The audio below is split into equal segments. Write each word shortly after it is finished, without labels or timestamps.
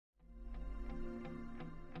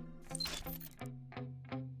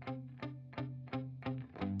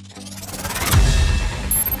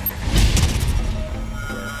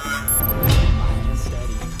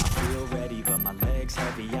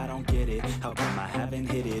them. I haven't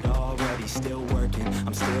hit it already, still working,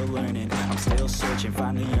 I'm still learning, I'm still searching,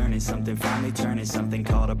 finally earning something, finally turning something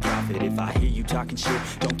called a profit. If I hear you talking shit,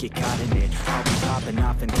 don't get caught in it. I'll be popping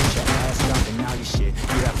off and get your ass dropping all your shit.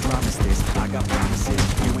 Yeah, I promise this, I got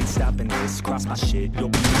promises, you ain't stopping this. Cross my shit, you'll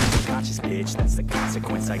be unconscious, bitch. That's the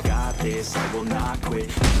consequence, I got this, I will not quit.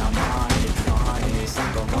 And I'm on it, honest,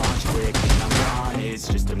 I'm gonna launch quick. And I'm on it, it's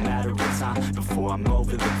just a matter of time before I'm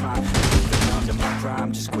over the climb. Moving under my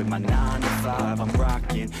prime, just quit my 9 to 5. I'm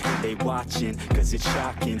rocking, and they watching, cause it's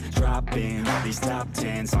shocking. Dropping all these top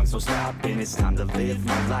 10 songs, so stopping. It's time to live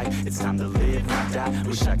my life, it's time to live, not die.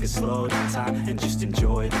 Wish I could slow down time and just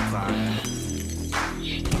enjoy the climb.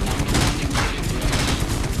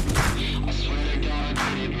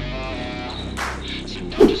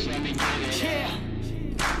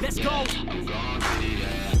 Let's go.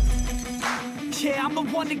 Yeah, I'm the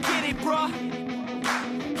one to get it, bruh.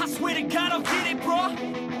 I swear to God I'll get it, bruh.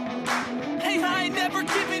 Hey, I ain't never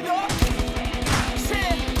giving up.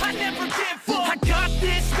 Yeah, I never give up. I got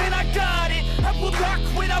this, man, I got it. I will not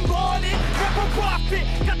quit, I'm on it. Never profit,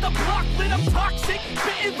 got the block lit, I'm toxic.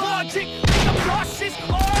 Spitting logic, think I'm nauseous.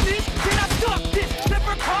 Honest, can I stop this?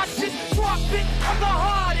 Never cautious, drop it, I'm the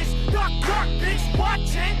hardest. Knock, knock, bitch,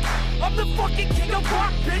 watch it. I'm the fucking king of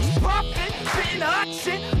rock, bitch, profit. Spitting hot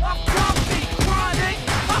shit, I'm profit, chronic.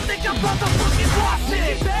 I think I'm motherfucking lost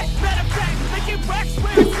it. Back, matter of fact, making racks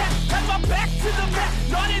where it's at. Have my back to the mat,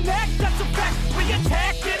 not an act, that's a fact. We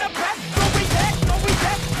attack in a back, no react, no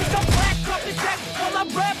react. Think I'm black, up his back, while I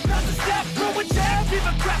rap, not a step. Throw a jab, give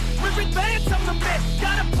a crap. We're advanced, I'm the man.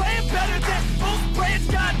 Got a plan better than most brands,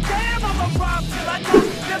 goddamn. I'm a rhyme till I die.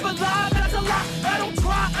 Never lie, that's a lie. I don't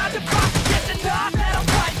try, I defy. Get the nod, that I'm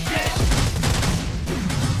right, yeah.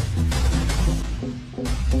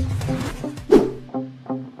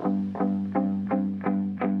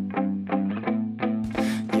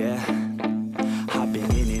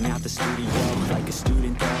 The studio, like a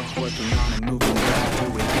student though, working on a movie,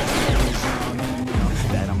 doing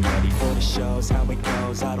that I'm ready for the shows. How it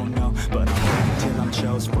goes, I don't know, but I'm ready till I'm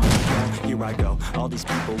chose. From the here I go. All these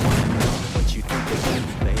people wanna know what you think of me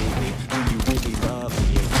lately. Do you really love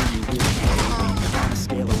me or do you really hate me? On a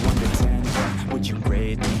scale of 1 to 10, what would you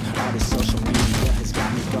grade me? All this social media has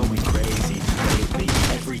got me going crazy lately.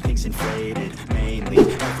 Everything's inflated, mainly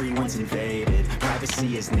everyone's invaded.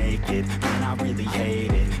 Privacy is naked, man, I really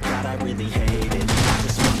hate it. God, I really hate it. I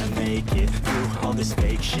just wanna make it through all this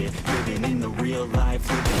fake shit. Living in the real life,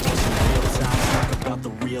 living for some real time. Talk about the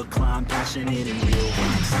real climb, passionate in real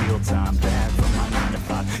rhyme. Steal time back from my 9 to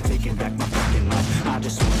 5, taking back my fucking life. I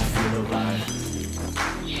just wanna feel alive.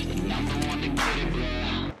 And I'm the one to get it, bro.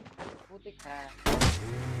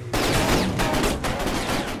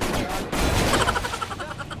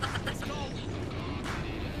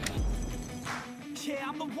 Yeah,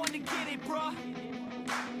 I'm the one to get it, bruh.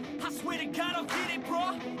 I swear to God I'll get it,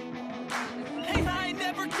 bruh. Hey, I ain't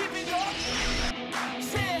never giving up.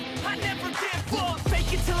 Yeah, I never give up.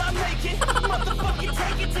 Fake it till I make it.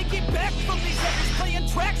 Motherfucking take it back from these haters. Playing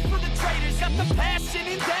tracks for the traitors. Got the passion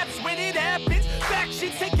in depths when it happens.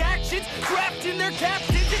 Factions take actions, drafting their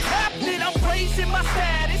captains. It's happening, I'm raising my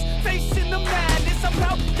status. Facing the madness, I'm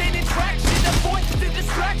out gaining traction. Avoid the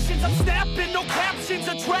distractions, I'm snapping, no captions.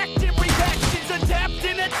 Attracting reactions,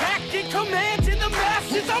 adapting, attacking, commanding the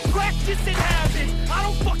masses. I'm practicing habits, I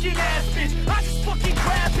don't fucking ask bitch, I just fucking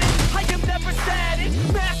grab it. I am never static,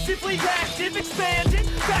 massively active, expanding,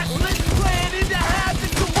 backlit, planning to have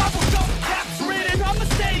it. So I will go capture it and I'ma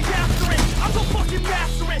stay after it. I'm gonna fucking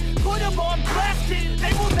master it, put them on blasting.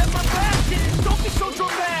 They will never last it, don't be so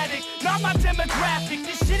dramatic. Not my demographic,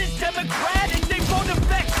 this shit is democratic. They won't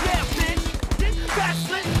affect, yeah bitch.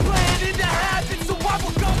 Backlit, planning to have it. So I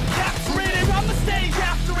will go capture it and I'ma stay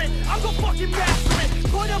after it. I'm gonna fucking master it,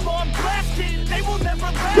 put them on blasting. They will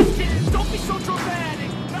never last it, don't be so dramatic.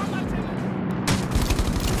 Not my demographic.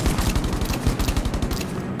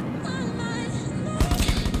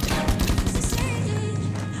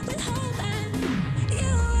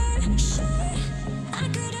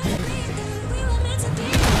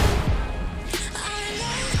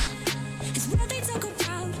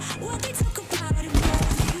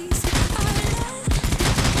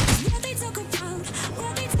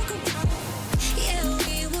 Yeah,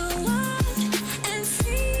 we were wild and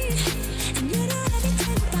free, and you know everything.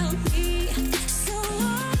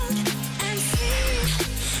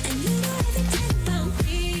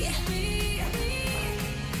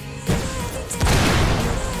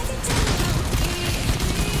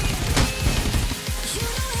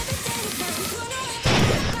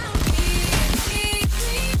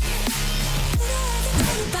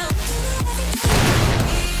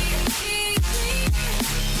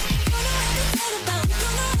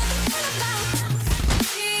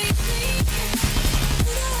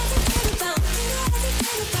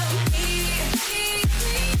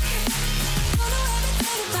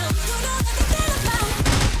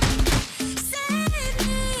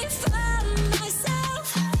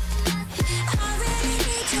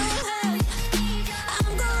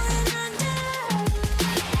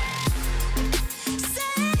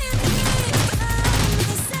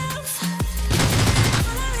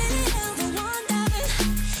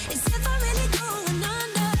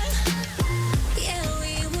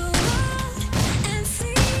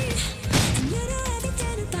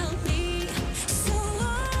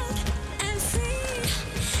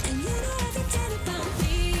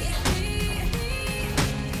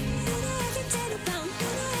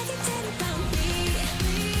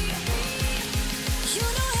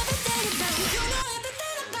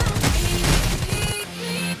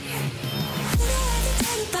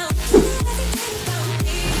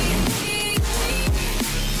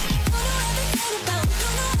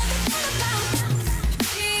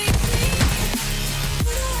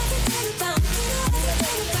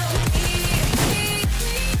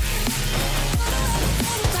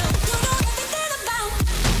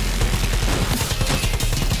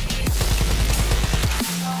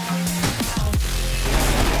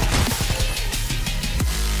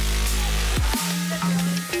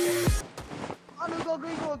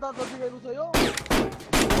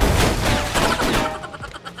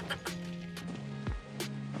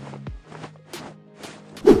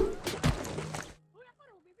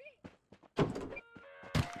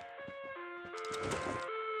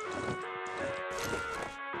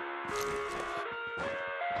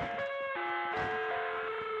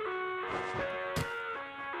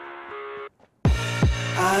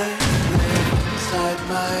 I live inside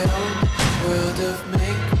my own world of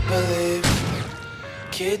make-believe.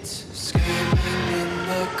 Kids screaming in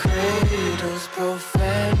the cradles,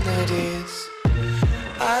 profanities.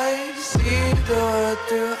 I see the world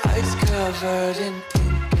through ice covered in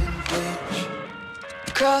ink and bleach.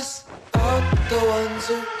 Cross out the ones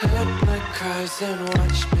who heard my cries and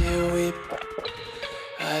watched me weep.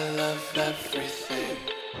 I love everything.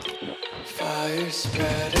 Fire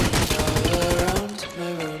spreading all around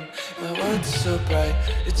my room. My world's so bright,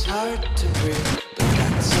 it's hard to breathe, but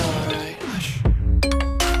that's alright. Hush.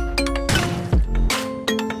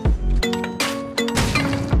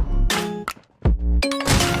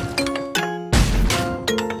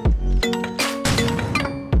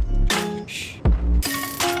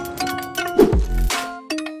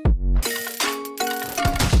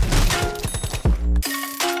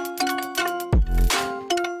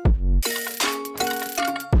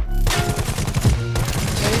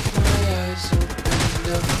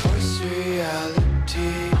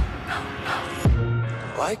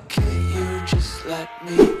 Why can't you just let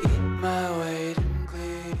me eat my weight in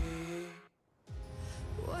glee?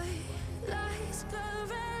 White lies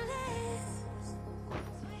paralyzed.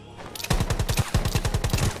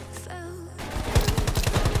 Fell.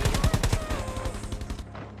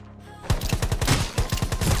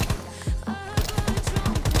 I got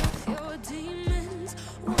drunk with your demons.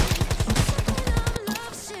 One second I'm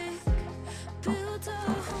lovesick. Built a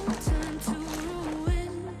home, turned to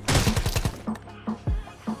ruin.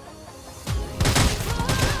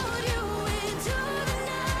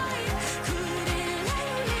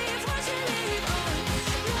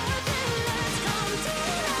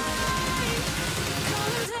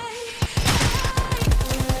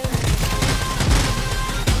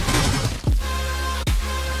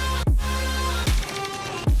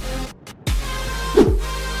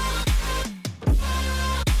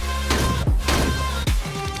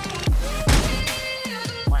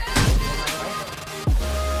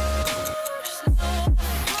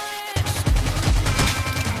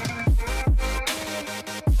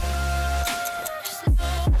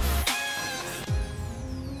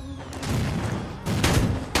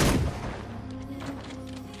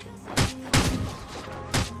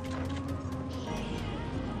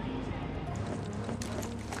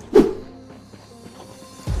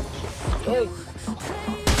 Oi.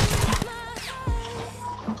 Sana kau.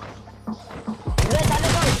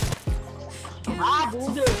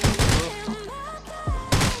 Budak.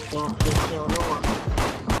 Oh, kesian orang.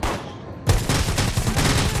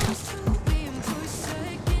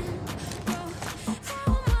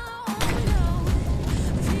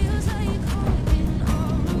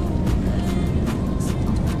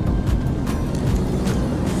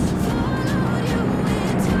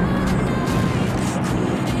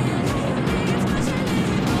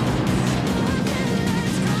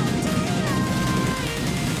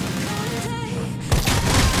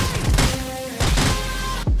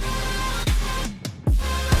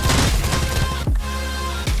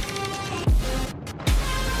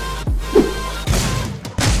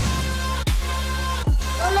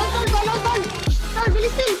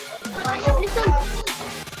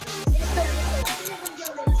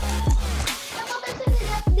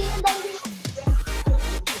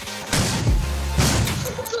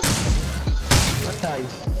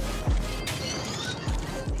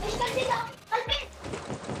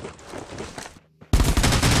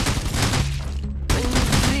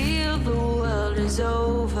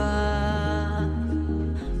 Over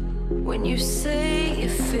when you say you're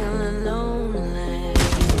feeling low.